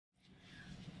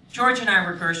George and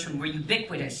Ira Gershwin were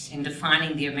ubiquitous in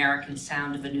defining the American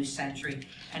sound of a new century.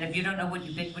 And if you don't know what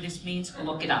ubiquitous means,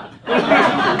 look it up.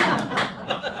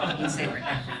 It means they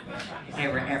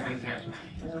were everywhere.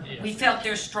 We felt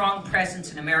their strong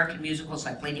presence in American musicals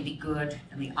like Lady Be Good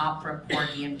and the opera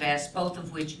Porgy and Bess, both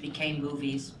of which became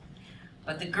movies.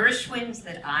 But the Gershwins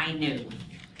that I knew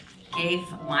gave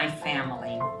my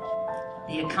family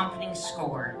the accompanying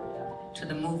score to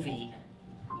the movie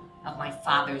of my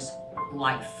father's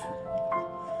life.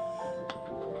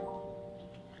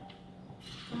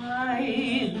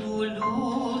 I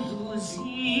lulu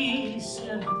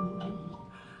ziselu,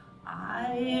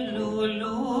 I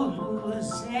lulu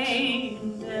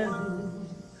zendelu,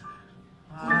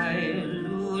 I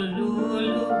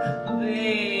lulu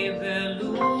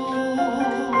bebelu.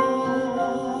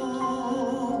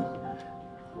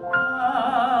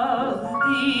 Of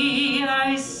thee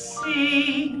I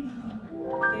sing,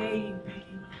 baby,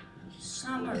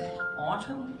 summer,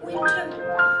 autumn,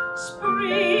 winter,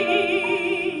 spring,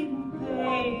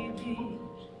 baby.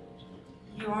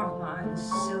 You're my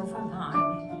silver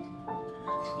lining,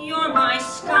 you're my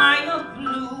sky of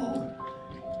blue.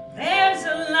 There's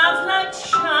a love light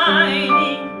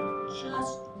shining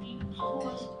just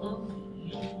because of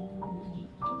you.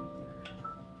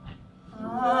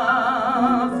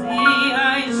 Of thee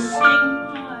I sing,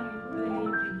 my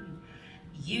baby,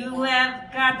 you have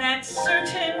got that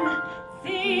certain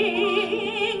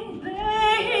thing,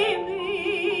 baby.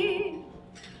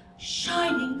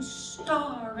 Shining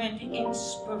star and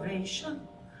inspiration,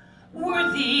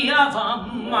 worthy of a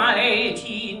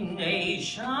mighty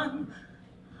nation.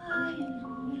 I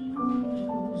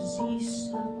lose thee,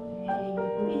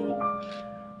 baby.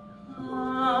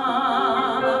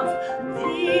 Of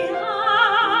thee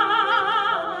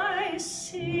I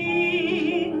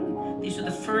sing. These are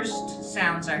the first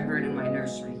sounds I heard in my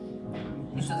nursery.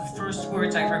 These are the first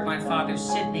words I heard my father,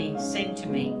 Sidney, sing to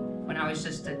me when I was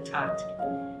just a tot.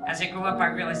 As I grew up, I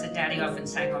realized that Daddy often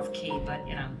sang off key, but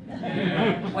you know,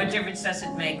 what difference does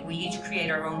it make? We each create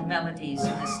our own melodies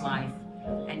in this life.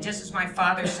 And just as my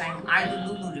father sang I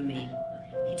Lulu to me,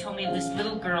 he told me of this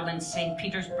little girl in St.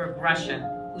 Petersburg,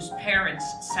 Russia, whose parents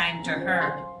sang to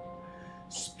her.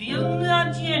 Spil na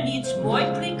dzienic mój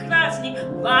прекрасный,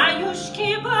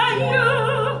 баюшки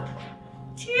баю,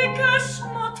 тихо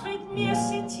смотрит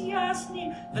месяц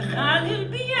ясный, вхалил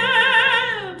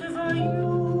biel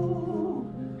твою.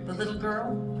 The little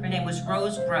girl, her name was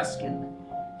Rose Bruskin.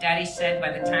 Daddy said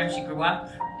by the time she grew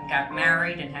up and got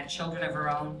married and had children of her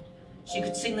own, she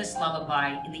could sing this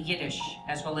lullaby in the Yiddish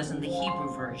as well as in the Hebrew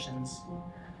versions.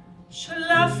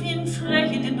 Schlaf in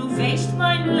Frieden, du weißt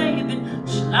mein Leben,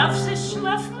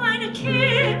 schlaf meine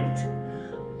Kind.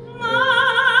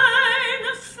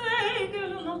 Meine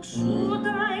Vögel noch zu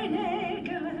dein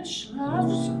Egel,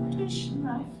 schlaf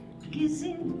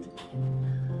gesinnt.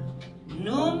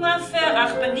 Numa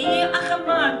ferach bani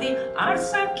achamadi,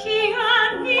 arsaki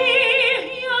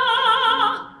aniya.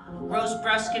 Rose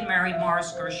Bruskin married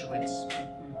Morris Gershwin.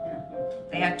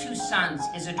 They had two sons,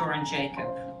 Isidore and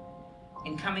Jacob.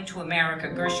 In coming to America,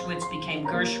 Gershwin became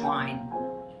Gershwin.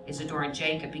 Isidore and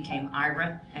Jacob became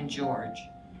Ira and George.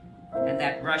 And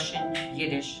that Russian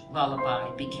Yiddish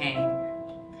lullaby became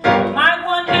my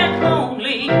one and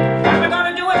only. What am I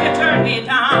gonna do if you turn me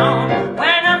down?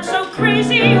 When I'm so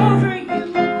crazy over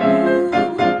you,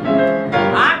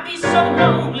 I'd be so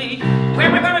lonely. Where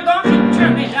am I gonna go if you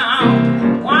turn me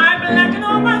down? Why black and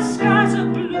all my skies are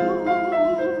blue?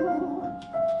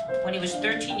 When he was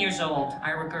 13 years old,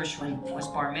 Ira Gershwin was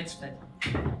bar mitzvahed.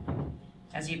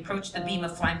 As he approached the bima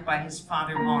flanked by his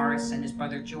father Morris and his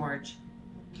brother George,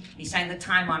 he sang the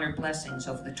time-honored blessings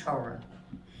over the Torah.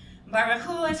 Baruch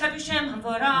hu es Hashem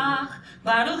havorach,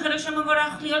 Baruch Hashem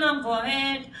havorach liolam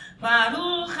voed,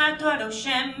 Baruch atah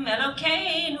Hashem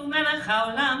Elokeinu melech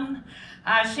haolam,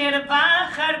 Asher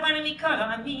bachar banu mikol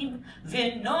ha'amim,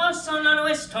 v'noson lanu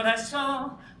es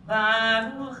toraso,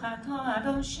 Baruch atah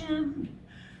Hashem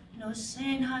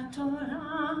nosen haTorah.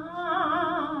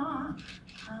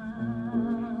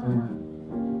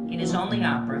 In his only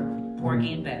opera,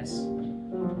 Porgy and Bess,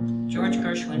 George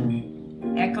Gershwin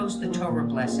echoes the Torah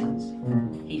blessings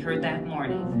he heard that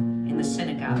morning in the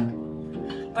synagogue.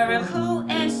 Baruch hu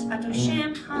es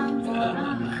Hashem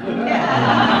havorach.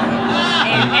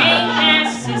 It ain't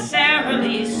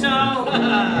necessarily so.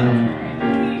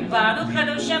 Baruch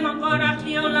Hashem havorach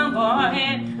liolam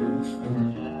voed.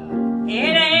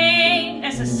 It ain't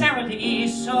necessarily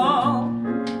so.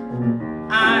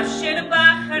 Asher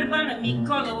bachar banu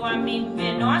mikol ha'amim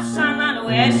v'nosan lanu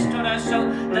es Torah. So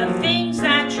the things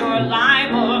that you're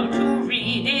liable to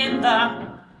read in the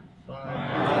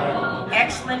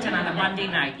excellent and on a Monday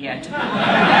night yet.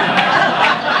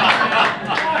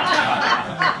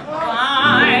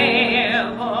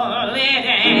 Bible, it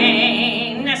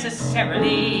ain't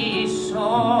necessarily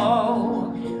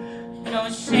so. No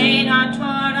saint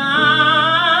Antoine.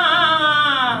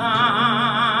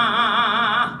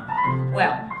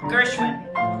 Well,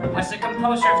 Gershwin was the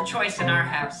composer of choice in our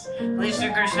house. Lisa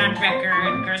Gershwin on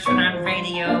record, Gershwin on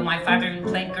radio. My father even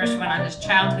played Gershwin on his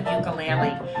childhood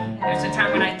ukulele. There was a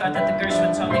time when I thought that the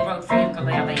Gershwins only wrote for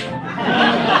ukulele.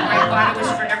 My father was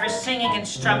forever singing and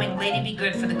strumming Lady Be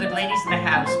Good for the good ladies in the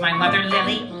house, my mother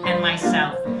Lily and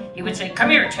myself. He would say, "Come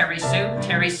here, Terry Sue."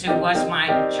 Terry Sue was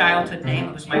my childhood name.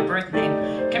 It was my birth name.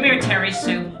 "Come here, Terry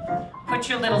Sue. Put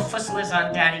your little fusslers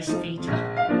on Daddy's feet.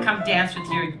 Come dance with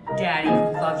your daddy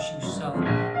who loves you so.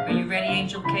 Are you ready,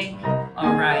 Angel Cake?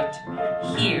 All right,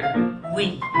 here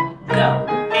we go.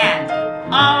 And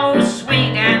oh,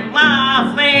 sweet and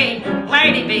lovely,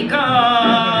 lady be good.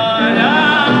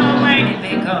 Oh, lady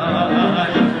be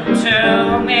good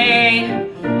to me.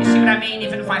 You see what I mean?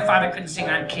 Even if my father couldn't sing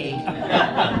on key,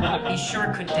 he sure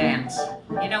could dance.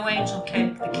 You know, Angel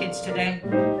Cake, the kids today,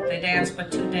 they dance but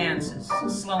 2 dances,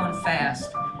 slow and fast.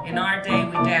 In our day,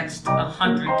 we danced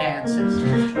 100 dances.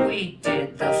 We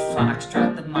did the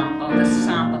foxtrot, the mambo, the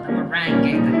samba, the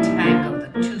merengue, the tango, the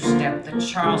 2-step, the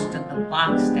Charleston, the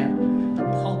box step, the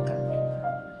polka,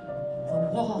 the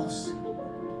waltz.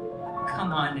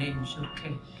 Come on, Angel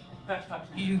Cake,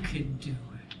 you can do it.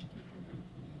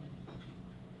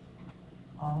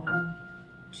 1,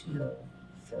 2,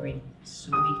 3,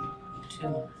 sweet,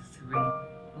 2, 3,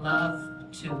 love,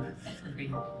 2,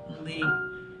 3, Lee,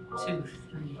 2,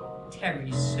 3,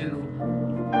 Terry Sue.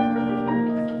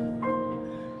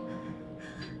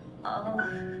 Oh,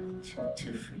 2,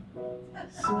 2, 3,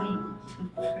 sweet,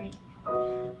 2, 3,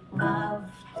 love,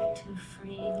 2,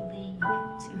 3, Lee,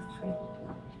 2, 3,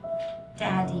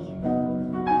 Daddy.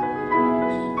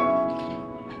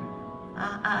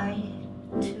 I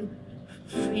 2,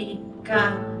 3,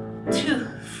 got 2,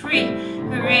 3,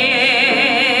 rhythm.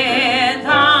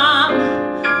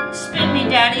 Spin me,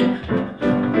 Daddy.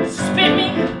 Spin me.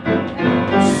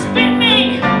 Spin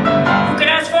me. Who could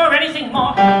ask for anything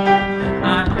more? I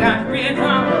got rhythm.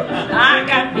 I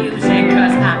got music,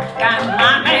 'cause I got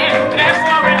my man. Who could ask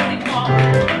for anything more? I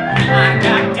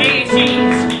got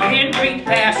daisies in green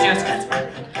pastures, 'cause I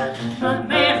got my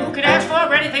man. Who could ask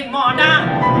for anything more? Now,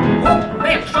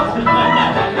 we're trouble. I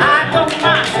don't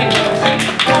mind taking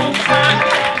don't cry.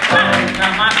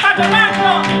 Now my father back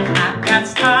home. I got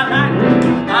starlight.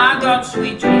 I got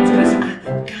sweet dreams, 'cause I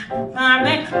got my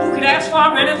man. Who could ask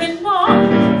for anything more?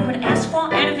 Who could ask for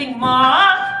anything more?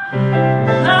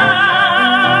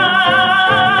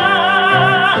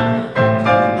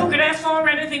 Who could ask for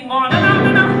anything more? No, no,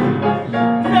 no, no.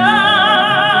 No.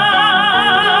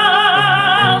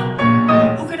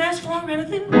 Who could ask for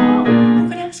anything more? Who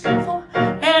could ask for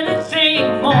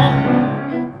anything more?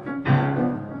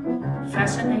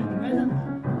 Fascinating rhythm.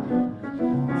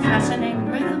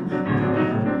 Fascinating rhythm.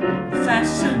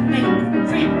 Fascinating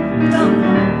rhythm.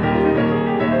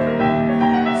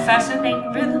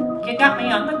 Fascinating rhythm. You got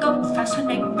me on the go.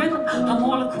 Fascinating rhythm. I'm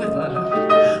all a quiver.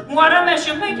 What a mess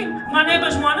you're making. My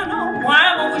neighbors want to know why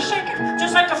I'm always shaking,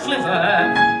 just like a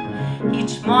flivver.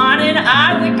 Each morning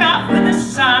I wake up with the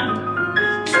sun.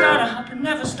 Start a hopping,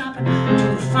 never stopping,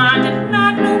 to find that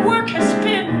not no work has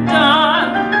been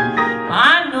done.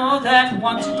 I know that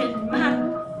once it didn't matter,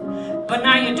 but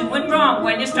now you're doing wrong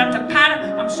when you start to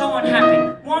patter. I'm so unhappy.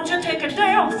 Won't you take a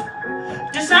day off?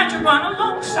 Decide to run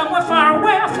along somewhere far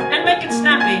away off and make it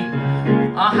snappy.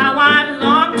 Oh, how I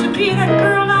long to be that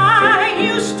girl I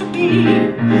used to be.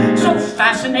 So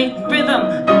fascinating rhythm,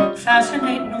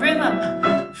 fascinating rhythm,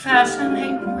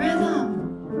 fascinating rhythm.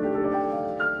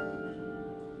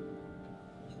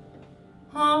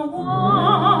 Oh,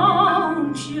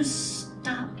 won't you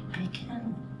stop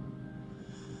picking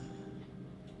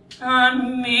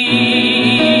on me?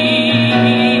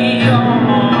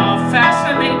 Oh,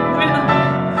 fascinating rhythm.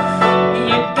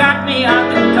 You got me on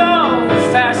the go.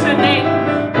 Fascinating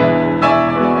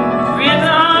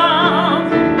rhythm.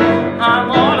 I'm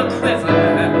all a quiver.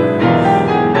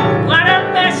 What a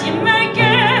mess you're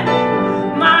making.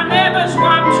 My neighbors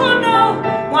want to know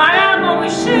why I'm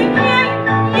always shaking,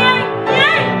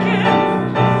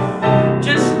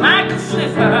 just like a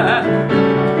flivver.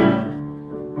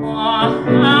 Oh,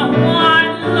 I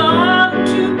long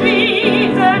to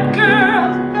be that girl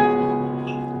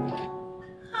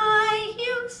I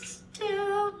used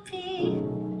to be.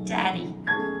 Daddy,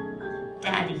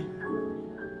 Daddy,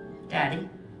 Daddy,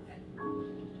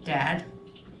 Dad,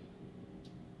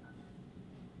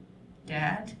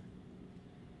 Dad.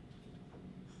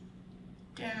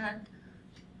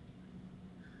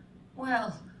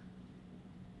 Well,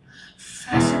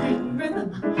 fascinating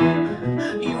rhythm.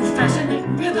 You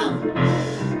fascinating rhythm.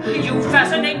 You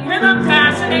fascinating rhythm.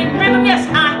 Fascinating.